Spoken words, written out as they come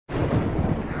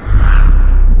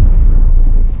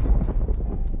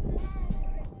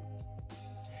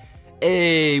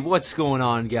Hey, what's going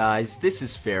on, guys? This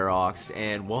is Ferox,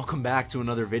 and welcome back to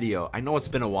another video. I know it's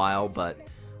been a while, but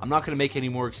I'm not going to make any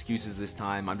more excuses this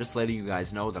time. I'm just letting you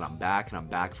guys know that I'm back, and I'm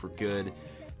back for good.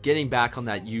 Getting back on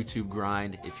that YouTube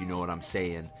grind, if you know what I'm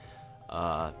saying.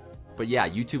 But yeah,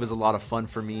 YouTube is a lot of fun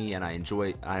for me, and I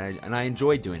enjoy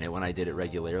doing it when I did it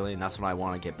regularly, and that's what I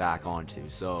want to get back onto.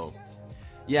 So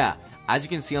yeah, as you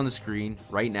can see on the screen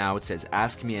right now, it says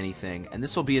Ask Me Anything, and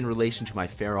this will be in relation to my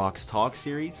Ferox Talk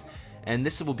series. And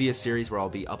this will be a series where I'll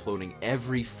be uploading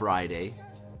every Friday,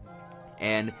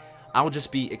 and I'll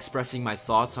just be expressing my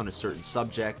thoughts on a certain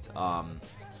subject,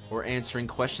 or answering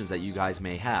questions that you guys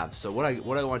may have. So what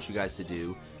I want you guys to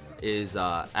do is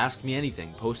ask me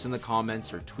anything, post in the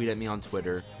comments or tweet at me on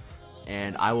Twitter,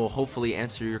 and I will hopefully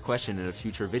answer your question in a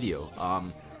future video.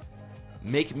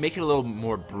 Make it a little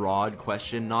more broad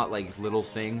question, not like little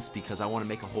things, because I want to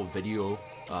make a whole video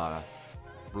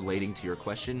relating to your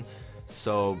question.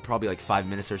 So probably like 5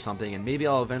 minutes or something, and maybe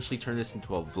I'll eventually turn this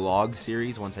into a vlog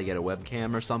series once I get a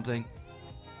webcam or something.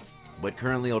 But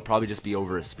currently it'll probably just be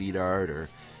over a speed art, or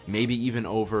maybe even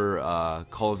over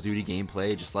Call of Duty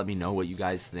gameplay. Just let me know what you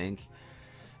guys think.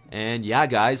 And yeah,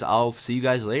 guys, I'll see you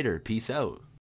guys later. Peace out.